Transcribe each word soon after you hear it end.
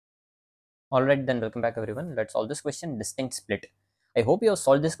Alright then, welcome back everyone. Let's solve this question, distinct split. I hope you have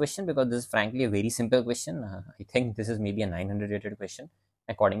solved this question because this is frankly a very simple question. I think this is maybe a 900 rated question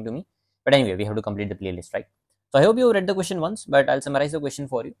according to me. But anyway, we have to complete the playlist, right? So I hope you read the question once, but I'll summarize the question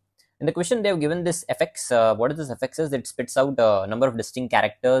for you. In the question, they have given this fx. What is this fx is? It spits out a number of distinct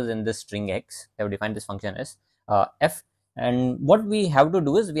characters in this string x. They have defined this function as f. And what we have to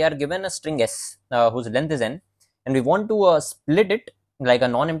do is we are given a string s whose length is n, and we want to split it like a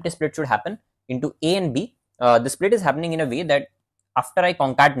non-empty split should happen into a and b. The split is happening in a way that after I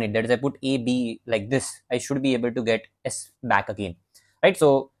concatenate, that is I put a, b like this, I should be able to get s back again, right?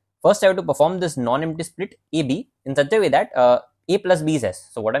 So first I have to perform this non-empty split a, b in such a way that a plus b is s.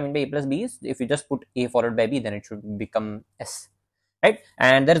 So what I mean by a plus b is if you just put a followed by b, then it should become s, right?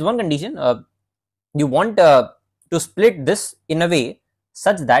 And there is one condition, you want to split this in a way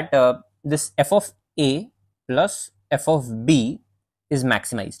such that this f of a plus f of b is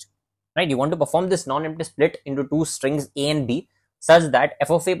maximized, right? You want to perform this non-empty split into two strings a and b such that f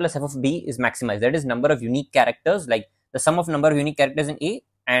of a plus f of b is maximized. That is number of unique characters, like the sum of number of unique characters in a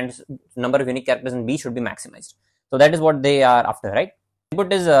and number of unique characters in b should be maximized. So that is what they are after, right?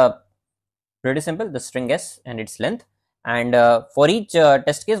 Input is pretty simple, the string s and its length, and for each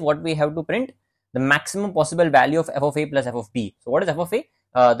test case what we have to print the maximum possible value of f of a plus f of b. So what is f of a?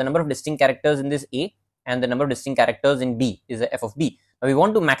 The number of distinct characters in this a and the number of distinct characters in b is the f of b. Now we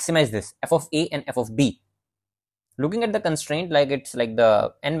want to maximize this f of a and f of b. Looking at the constraint, like it's like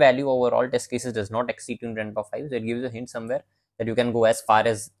the n value over all test cases does not exceed 2 into n power 5, so it gives a hint somewhere that you can go as far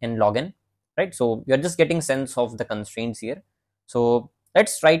as n log n, right? So you're just getting sense of the constraints here. So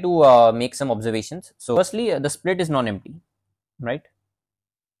let's try to make some observations. So firstly, the split is non-empty, right?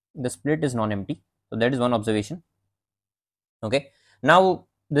 The split is non-empty, so that is one observation. Okay, now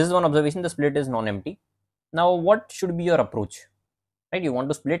this is one observation, the split is non-empty. Now what should be your approach, right? You want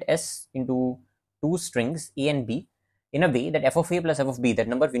to split s into two strings a and b in a way that f of a plus f of b, that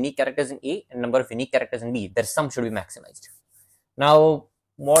number of unique characters in a and number of unique characters in b, their sum should be maximized. Now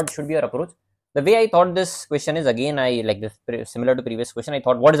what should be your approach? The way I thought this question is, again I like this similar to previous question, I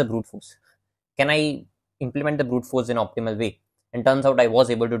thought what is a brute force? Can I implement the brute force in an optimal way? And turns out I was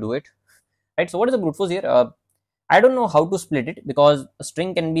able to do it, right? So what is the brute force here? I don't know how to split it because a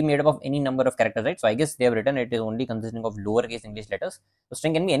string can be made up of any number of characters, right? So I guess they have written it is only consisting of lowercase English letters. The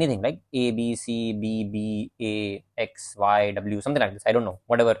string can be anything like A, B, C, B, B, A, X, Y, W, something like this. I don't know,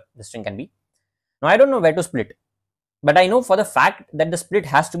 whatever the string can be. Now I don't know where to split, but I know for the fact that the split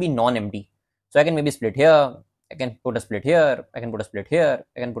has to be non-empty. So I can maybe split here, I can put a split here, I can put a split here,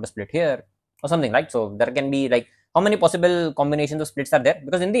 I can put a split here, or something, like. So there can be like how many possible combinations of splits are there,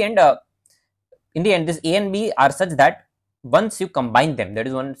 because in the end this a and b are such that once you combine them, that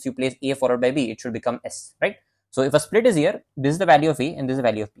is once you place a followed by b, it should become s, right? So if a split is here, this is the value of a and this is the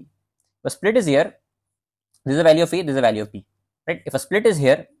value of b. If a split is here, this is the value of a, this is the value of b, right? If a split is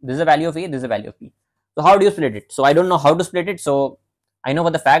here, this is the value of a, this is the value of b. So how do you split it? So I don't know how to split it. So I know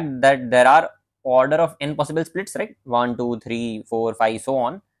for the fact that there are order of n possible splits, right? 1, 2, 3, 4, 5, so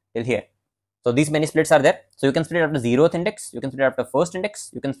on till here. So these many splits are there. So you can split after 0th index, you can split after first index,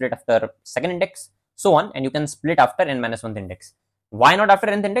 you can split after second index, so on, and you can split after n minus 1th index. Why not after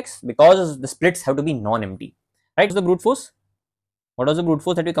nth index? Because the splits have to be non-empty, right? So the brute force, what was the brute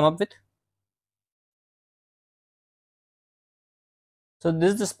force that we come up with? So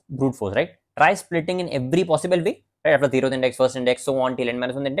this is the brute force, right? Try splitting in every possible way, right? After 0th index, first index, so on till n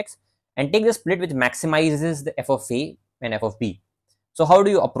minus 1th index, and take the split which maximizes the f of a and f of b. So how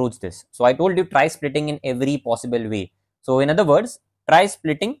do you approach this? So I told you try splitting in every possible way. So in other words, try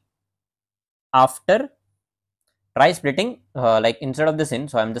splitting like instead of this in,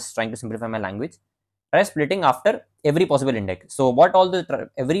 so I'm just trying to simplify my language, try splitting after every possible index. So what all the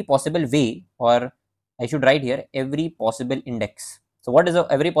every possible way, or I should write here every possible index. So what is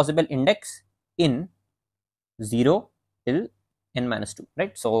every possible index in 0 till n minus 2,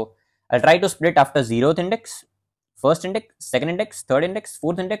 right? So I'll try to split after 0th index, first index, second index, third index,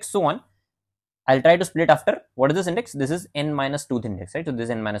 fourth index, so on. I'll try to split after, what is this index? This is n minus 2th index, right? So this is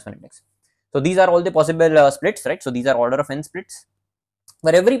n minus 1 index. So these are all the possible splits, right? So these are order of n splits.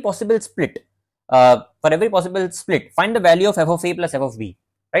 For every possible split, find the value of f of a plus f of b,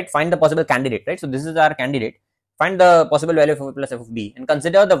 right? Find the possible candidate, right? So this is our candidate. Find the possible value of f plus f of b and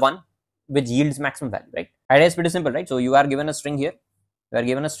consider the one which yields maximum value, right? Idea is pretty simple, right? So you are given a string here.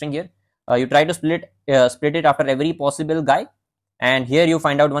 You try to split it after every possible guy, and here you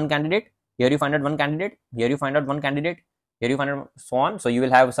find out one candidate, here you find out one candidate, here you find out one candidate, here you find out so on. So you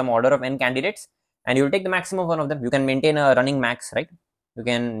will have some order of n candidates, and you will take the maximum of one of them. You can maintain a running max, right? You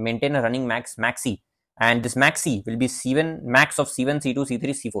can maintain a running maxi and this max C will be C1, max of C1, C2, C3,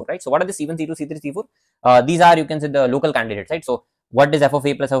 C4, right? So what are the C1, C2, C3, C4? These are, you can say, the local candidates, right? So what is f of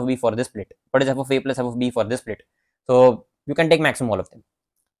A plus f of B for this split? What is f of A plus f of B for this split? So you can take maximum all of them.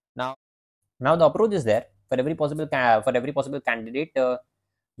 Now the approach is there for every possible candidate.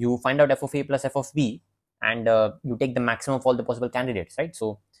 You find out f of A plus f of B, and you take the maximum of all the possible candidates, right?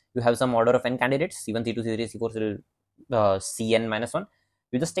 So you have some order of n candidates, C1, C2, C3, C4, Cn minus 1.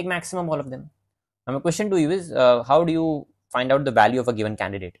 You just take maximum all of them. Now my question to you is, how do you find out the value of a given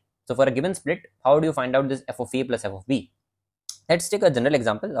candidate? So for a given split, how do you find out this f of A plus f of B? Let's take a general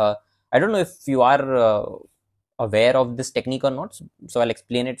example. I don't know if you are aware of this technique or not, so I'll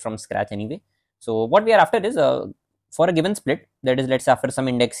explain it from scratch anyway. So what we are after is, for a given split, that is, let's say after some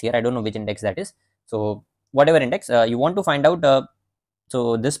index here, I don't know which index that is. So whatever index, you want to find out,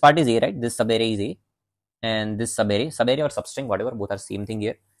 so this part is A, right? This subarray is A, and this subarray or substring, whatever, both are same thing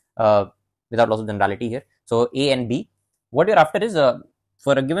here, without loss of generality here. So A and B, what you're after is,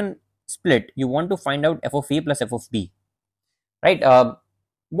 for a given split, you want to find out f of A plus f of B, right?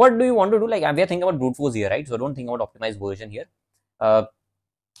 What do you want to do? Like, we are thinking about brute force here, right? So don't think about optimized version here.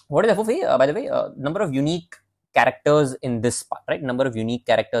 What is f of A? By the way, number of unique characters in this part, right? Number of unique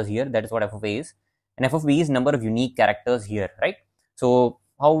characters here, that is what f of A is, and f of B is number of unique characters here, right? So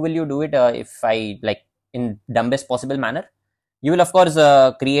how will you do it? If I, like, in dumbest possible manner, you will of course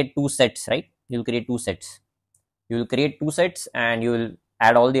create two sets, right? You will create two sets. You will create two sets, and you will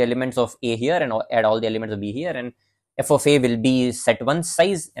add all the elements of A here and add all the elements of B here, and f of A will be set 1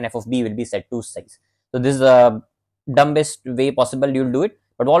 size and f of B will be set 2 size. So this is the dumbest way possible you will do it.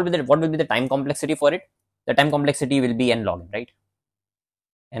 But what will be the time complexity for it? The time complexity will be n log n, right?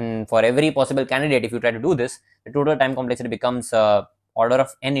 And for every possible candidate, if you try to do this, the total time complexity becomes order of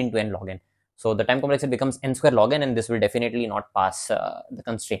n into n log n. So the time complexity becomes n square log n, and this will definitely not pass the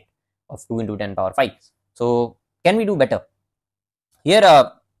constraint of 2 into 10 power 5. So can we do better? Here,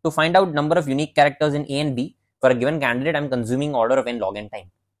 to find out number of unique characters in A and B for a given candidate, I'm consuming order of n log n time.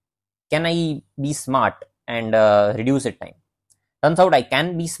 Can I be smart and reduce it time? Turns out I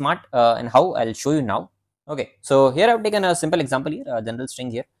can be smart, and how? I'll show you now. Okay, so here I've taken a simple example here, a general string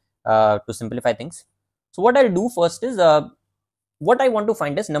here, to simplify things. So what I'll do first is, what I want to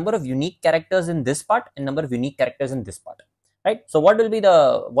find is number of unique characters in this part and number of unique characters in this part, right? So what will be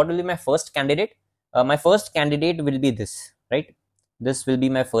my first candidate? My first candidate will be this, right? This will be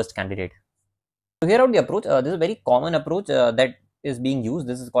my first candidate. So here out the approach, this is a very common approach that is being used.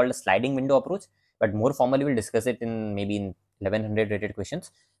 This is called a sliding window approach, but more formally we'll discuss it in maybe in 1100 rated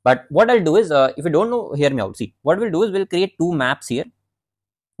questions. But what I'll do is, if you don't know, hear me out. See, what we'll do is we'll create two maps here.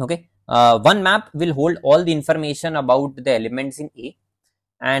 Okay, one map will hold all the information about the elements in A,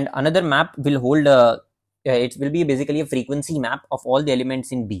 and another map will hold it will be basically a frequency map of all the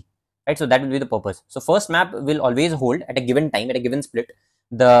elements in B, right? So that will be the purpose. So first map will always hold at a given time, at a given split,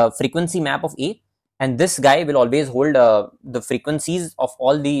 the frequency map of A, and this guy will always hold the frequencies of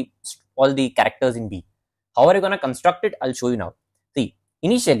all the characters in B. How are you going to construct it? I'll show you now. See,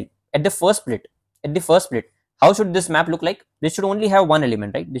 initially at the first split, how should this map look like? This should only have one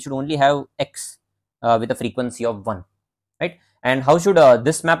element, right? This should only have X with a frequency of 1, right? And how should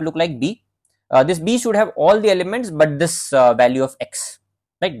this map look like? B. This B should have all the elements but this value of X,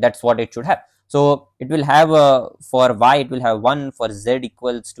 right? That's what it should have. So it will have, for Y it will have 1, for Z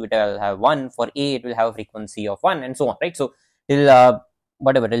equals to it will have 1, for A it will have a frequency of 1, and so on, right? So till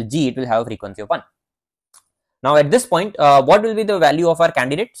till G it will have a frequency of 1. Now at this point, what will be the value of our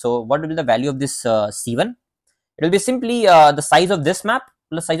candidate? So what will be the value of this C1? It will be simply the size of this map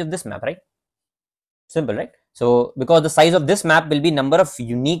plus size of this map, right? Simple, right? So because the size of this map will be number of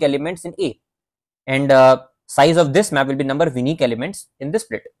unique elements in A, and size of this map will be number of unique elements in this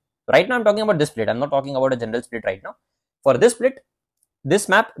split. Right now I'm talking about this split. I'm not talking about a general split right now. For this split, this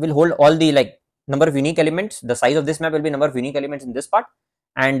map will hold all the number of unique elements. The size of this map will be number of unique elements in this part,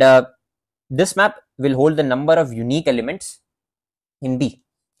 and this map will hold the number of unique elements in B,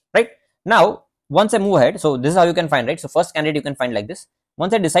 right? Now once I move ahead, so this is how you can find, right? So first candidate you can find like this.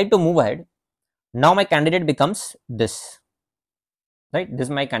 Once I decide to move ahead, now my candidate becomes this, right? This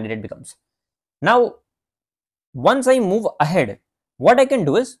my candidate becomes. Now once I move ahead, what I can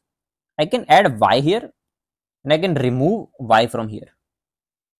do is I can add Y here and I can remove Y from here,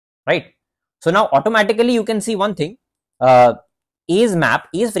 right? So now automatically you can see one thing, A's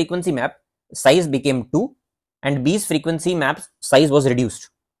frequency map size became 2 and B's frequency map size was reduced,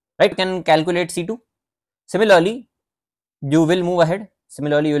 right? You can calculate C2. Similarly, you will move ahead.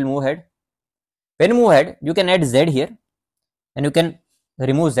 When you move ahead, you can add Z here and you can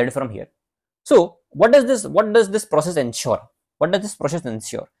remove Z from here. So what does this process ensure?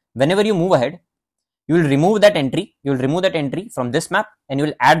 Whenever you move ahead, you will remove that entry. You will remove that entry from this map and you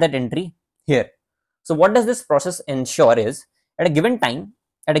will add that entry here. So what does this process ensure is at a given time,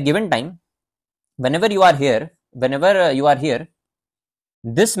 whenever you are here,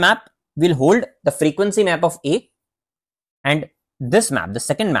 this map will hold the frequency map of A, and this map, the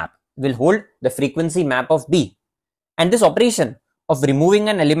second map, will hold the frequency map of B. And this operation of removing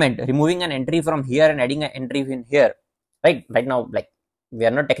an element, removing an entry from here and adding an entry in here, right now, like we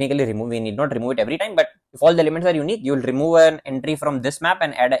are not technically removing, we need not remove it every time, but if all the elements are unique, you will remove an entry from this map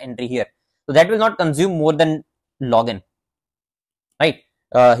and add an entry here. So that will not consume more than log n, right?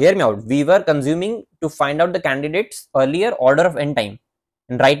 Hear me out. We were consuming to find out the candidates earlier order of n time.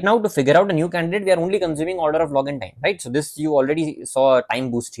 And right now, to figure out a new candidate, we are only consuming order of log n time, right? So this you already saw a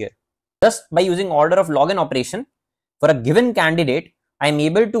time boost here. Just by using order of log n operation for a given candidate, I am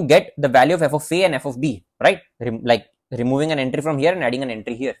able to get the value of f of a and f of b, right? Like removing an entry from here and adding an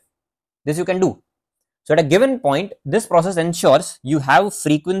entry here. This you can do. So at a given point, this process ensures you have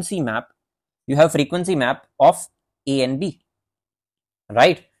frequency map. You have frequency map of a and b,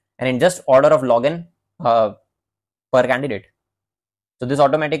 right? And in just order of log n per candidate. So this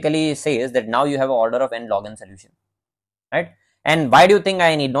automatically says that now you have an order of n log n solution, right? And why do you think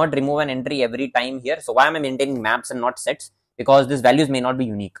I need not remove an entry every time here? So why am I maintaining maps and not sets? Because these values may not be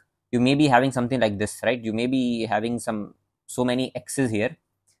unique. You may be having something like this, right? You may be having so many x's here,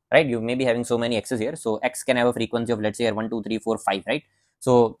 right? You may be having so many x's here. So x can have a frequency of, let's say, 1, 2, 3, 4, 5, right?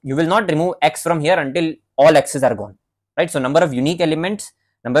 So you will not remove x from here until all x's are gone, right? So number of unique elements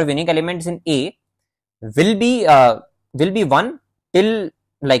in A will be 1 till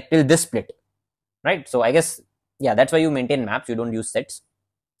this split, right? So I guess, yeah, that's why you maintain maps, you don't use sets.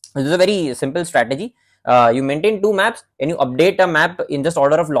 This is a very simple strategy. You maintain two maps and you update a map in just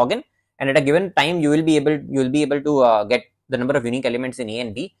order of log n, and at a given time you will be able to get the number of unique elements in A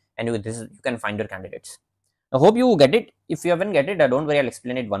and B, and you can find your candidates. I hope you get it. If you haven't get it, don't worry, I'll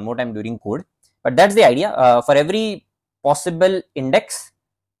explain it one more time during code. But that's the idea. For every possible index,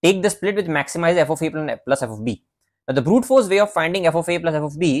 take the split which maximize f of a plus f of b. Now, the brute force way of finding f of a plus f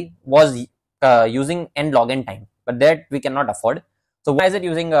of b was using n log n time, but that we cannot afford. So why is it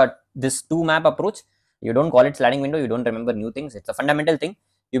using this two map approach? You don't call it sliding window, you don't remember new things. It's a fundamental thing.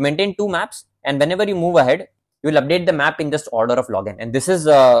 You maintain two maps, and whenever you move ahead, you will update the map in just order of log n. And this is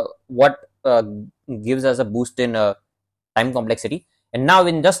what gives us a boost in time complexity. And now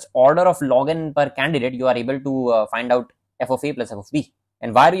in just order of log n per candidate, you are able to find out f of a plus f of b.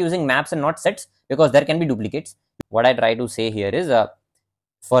 And why are we using maps and not sets? Because there can be duplicates. What I try to say here is,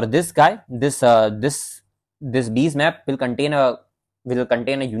 for this guy, this b's map will contain a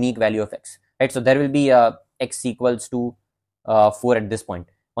unique value of x, right? So there will be x equals to 4 at this point.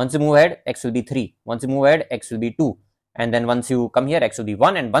 Once you move ahead, x will be 3. Once you move ahead, x will be 2. And then once you come here, x will be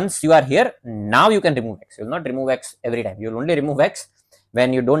 1. And once you are here, now you can remove x. You will not remove x every time. You will only remove x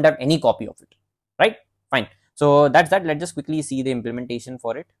when you don't have any copy of it, right? Fine. So that's that. Let's just quickly see the implementation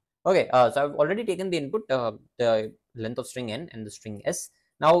for it. Okay, so I've already taken the input, the length of string n and the string s.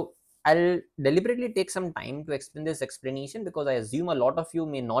 Now I'll deliberately take some time to explain this explanation, because I assume a lot of you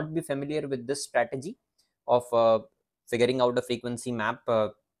may not be familiar with this strategy of figuring out a frequency map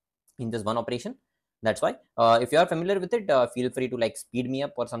in just one operation. That's why if you are familiar with it, feel free to like speed me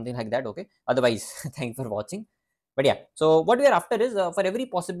up or something like that. Okay, otherwise thanks for watching. But yeah, so what we are after is, for every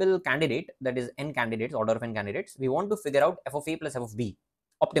possible candidate, that is n candidates, order of n candidates, we want to figure out f of a plus f of b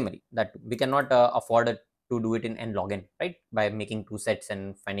optimally. That we cannot afford it to do it in n log n, right? By making two sets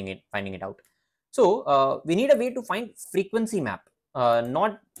and finding it out. So we need a way to find frequency map.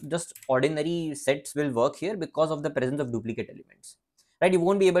 Not just ordinary sets will work here because of the presence of duplicate elements, right? You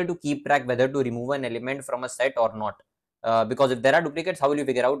won't be able to keep track whether to remove an element from a set or not, because if there are duplicates, how will you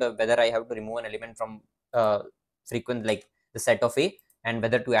figure out whether I have to remove an element from like the set of A, and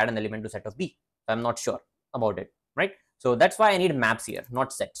whether to add an element to set of B? I'm not sure about it, right? So that's why I need maps here,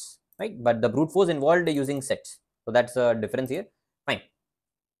 not sets, right? But the brute force involved using sets. So that's a difference here. Fine.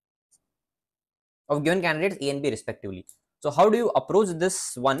 Of given candidates A and B respectively. So how do you approach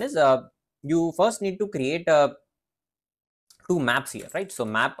this one is, you first need to create two maps here, right? So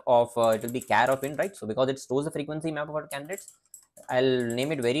map of it will be char of in, right? So because it stores the frequency map of our candidates, I'll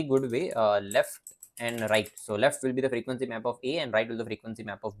name it very good way, left and right. So left will be the frequency map of A and right will be the frequency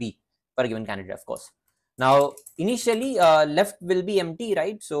map of B for a given candidate, of course. Now initially left will be empty,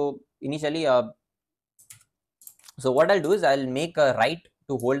 right? So initially so what I'll do is I'll make a right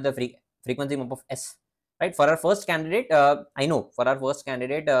to hold the frequency map of S, right? For our first candidate, I know for our first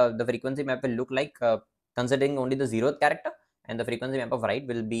candidate the frequency map will look like, considering only the 0th character, and the frequency map of right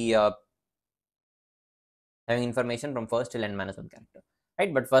will be having information from first till n-1 character,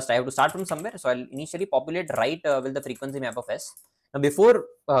 right? But first I have to start from somewhere. So I'll initially populate right with the frequency map of S. Now before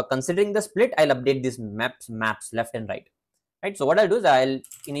considering the split, I'll update these maps left and right, right? So what I'll do is I'll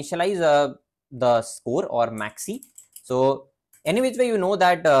initialize the score or maxi. So any which way, you know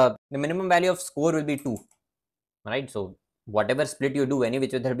that the minimum value of score will be 2, right? So whatever split you do, any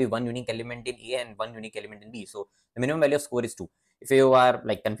which way, there will be one unique element in A and one unique element in B. So the minimum value of score is 2. If you are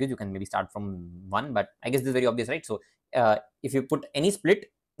like confused, you can maybe start from 1, but I guess this is very obvious, right? So if you put any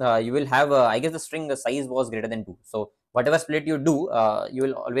split, you will have I guess the string the size was greater than 2. So whatever split you do, you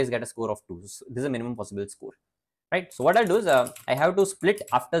will always get a score of 2. So this is a minimum possible score, right? So what I'll do is I have to split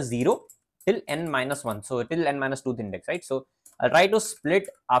after 0 till n minus 1. So till n minus 2th index, right? So I'll try to split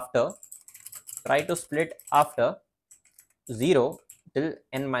after 0 till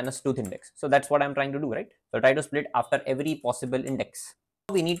n minus 2th index. So that's what I'm trying to do, right? So try to split after every possible index.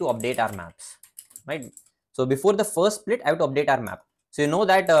 We need to update our maps, right? So before the first split, I have to update our map. So you know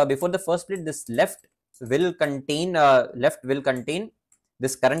that before the first split, this left will contain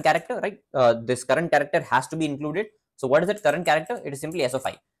this current character, right? This current character has to be included. So what is that current character? It is simply S of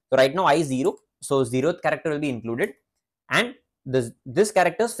I. So right now I is 0. So 0th character will be included, and this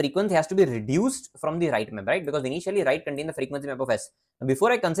character's frequency has to be reduced from the right map, right? Because initially right contain the frequency map of S. Now,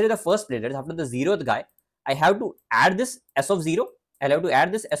 before I consider the first split, that is after the 0th guy, I have to add this S of 0. I'll have to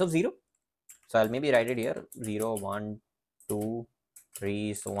add this S of 0. So I'll maybe write it here 0, 1, 2,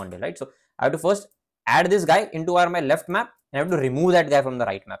 3, so on, right? So I have to first add this guy into my left map, and I have to remove that guy from the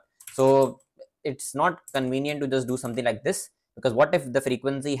right map. So it's not convenient to just do something like this, because what if the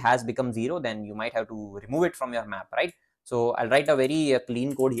frequency has become 0, then you might have to remove it from your map, right? So I'll write a very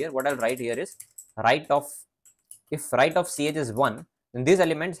clean code here. What I'll write here is if right of ch is 1, then these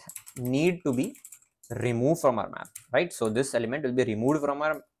elements need to be removed from our map, right? So this element will be removed from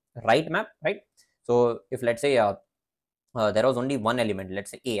our right map, right? So if let's say there was only one element,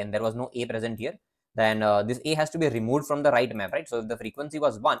 let's say A, and there was no A present here, then this A has to be removed from the right map, right? So if the frequency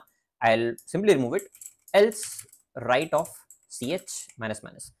was 1, I'll simply remove it, else right of ch minus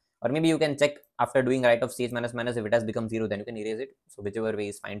minus. Or maybe you can check after doing right of ch minus minus, if it has become 0, then you can erase it. So whichever way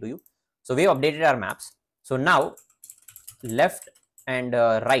is fine to you. So we have updated our maps. So now left and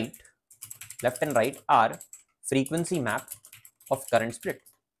right are frequency map of current split,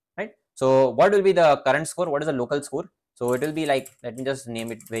 right? So what will be the current score? What is the local score? So it will be like, let me just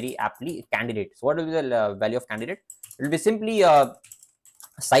name it very aptly, candidate. So what will be the value of candidate? It will be simply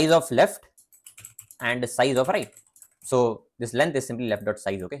size of left and size of right. So this length is simply left dot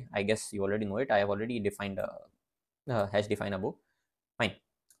size. Okay, I guess you already know it. I have already defined hash define above. Fine.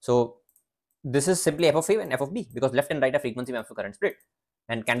 So this is simply f of a and f of b, because left and right are frequency maps for current split,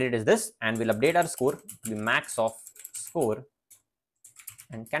 and candidate is this, and we'll update our score to be max of score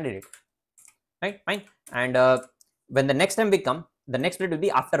and candidate, right? Fine. And when the next time we come, the next split will be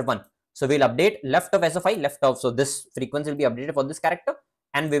after 1. So we'll update left of s of I, left of, so this frequency will be updated for this character,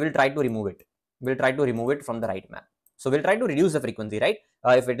 and we will try to remove it. We'll try to remove it from the right map. So we'll try to reduce the frequency, right?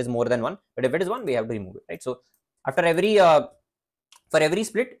 If it is more than 1, but if it is 1, we have to remove it, right? So after every for every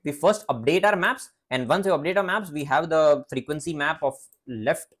split, we first update our maps, and once we update our maps, we have the frequency map of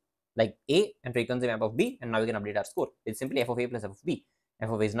left like A and frequency map of B, and now we can update our score. It's simply f of A plus f of B. F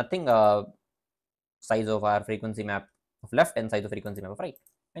of A is nothing, size of our frequency map of left and size of frequency map of right.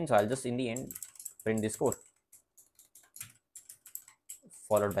 And so I'll just in the end print this score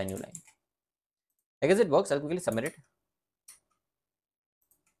followed by new line. I guess it works. I'll quickly submit it.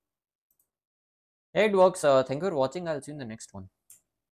 Yeah, it works. Thank you for watching. I'll see you in the next one.